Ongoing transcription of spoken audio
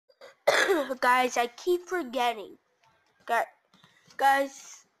Guys, I keep forgetting.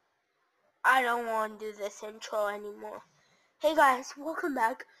 Guys, I don't want to do this intro anymore. Hey guys, welcome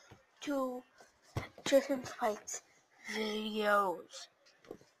back to Tristan Fights videos.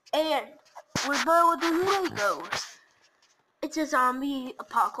 And we're building Legos. It's a zombie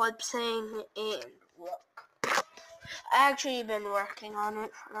apocalypse thing, and look. I actually been working on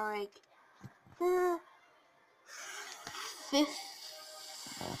it for like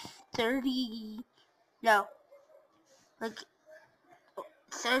 30, no, like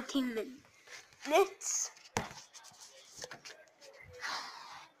 13 minutes.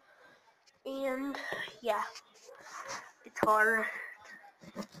 And yeah, it's hard.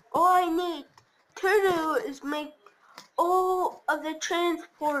 All I need to do is make all of the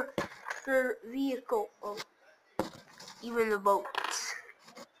transporter vehicle, even the boats.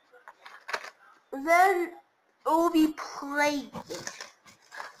 Then it will be played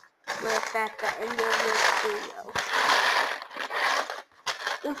with at the end of this video.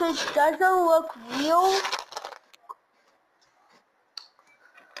 If it doesn't look real,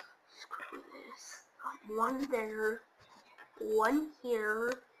 screw this. One there, one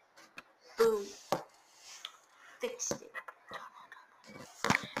here, boom. Fixed it.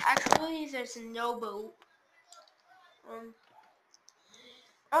 Actually, there's no boat.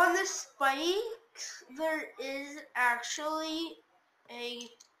 On the spikes, there is actually a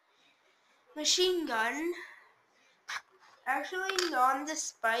machine gun. Actually, on the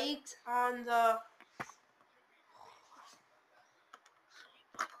spikes, on the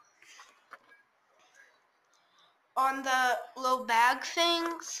low bag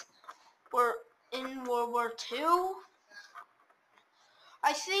things, were in World War II.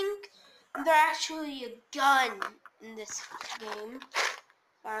 I think there's actually a gun in this game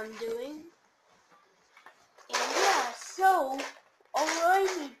that I'm doing. And yeah, so all I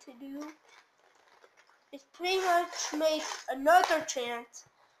need to do is pretty much make another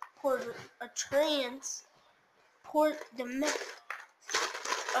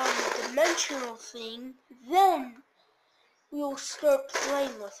dimensional thing. Then we'll start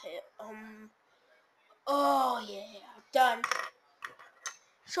playing with it. Oh yeah, done.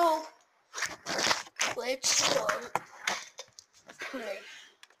 So let's start play.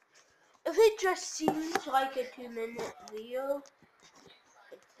 If it just seems like a 2-minute video,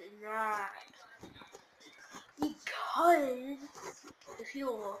 it's not. Because if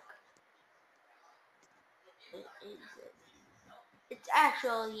you look, it's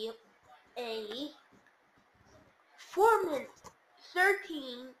actually a 4-minute,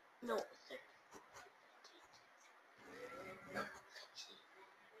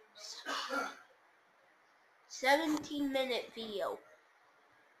 17-minute video.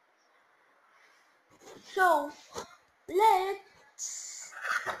 So let's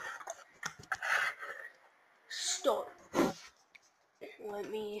start. Let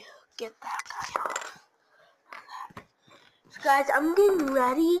me get that guy off. So guys, I'm getting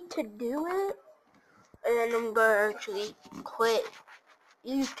ready to do it, and then I'm gonna actually quit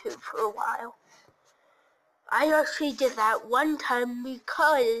YouTube for a while. I actually did that one time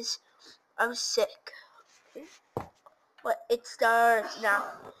because I was sick. But it starts now.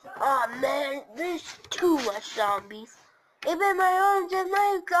 Oh man, there's too much zombies. They bit my arms and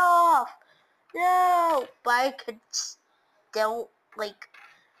legs off. No, but I could still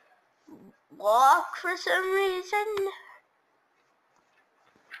walk for some reason.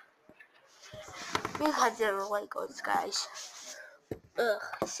 Because they're Legos, guys.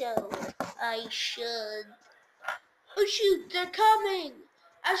 So I should. Oh shoot, they're coming!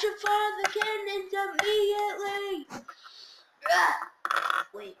 I should fire the cannons immediately!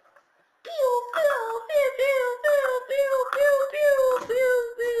 Wait. Pew, pew, pew, pew, pew, pew, pew, pew, pew,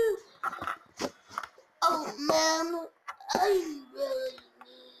 pew. Oh man, I really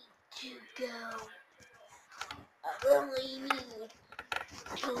need to go. I really need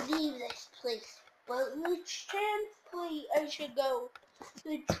to leave this place. But which transport I should go?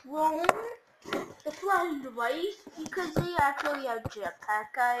 The drone? The flying device? Because they actually have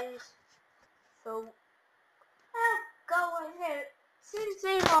jetpack, guys. So, I'll go ahead. Since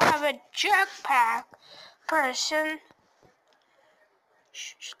they don't have a jetpack person.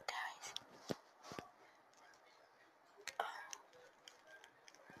 Shh, guys.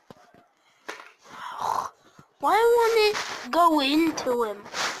 Why won't it go into him?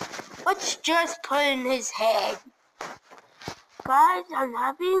 Let's just put in his head. Guys, I'm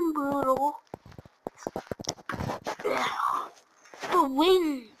not being brutal. The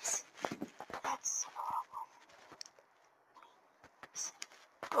wings. That's the problem.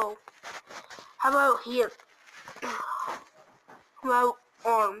 Oh. How about here? How about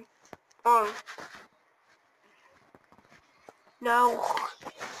arm? No.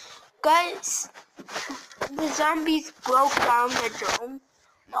 Guys, the zombies broke down the drone.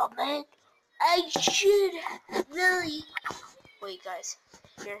 No, man. I should really... Wait, guys.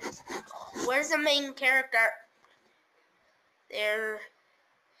 Here. Where's the main character? There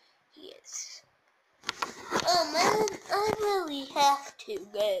he is. Oh, man. I really have to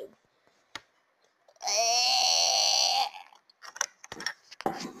go.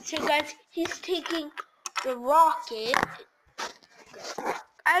 So, guys, he's taking the rocket.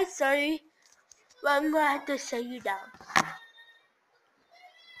 I'm sorry, but I'm gonna have to set you down.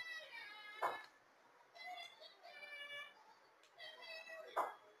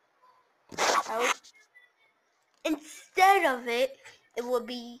 So, instead of it, it will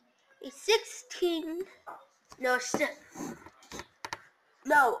be a 16. No,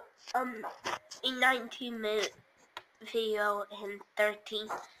 a 19-minute video and 13,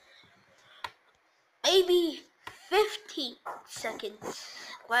 maybe 15 seconds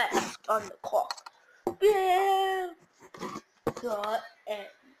left on the clock. Yeah, got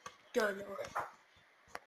it done.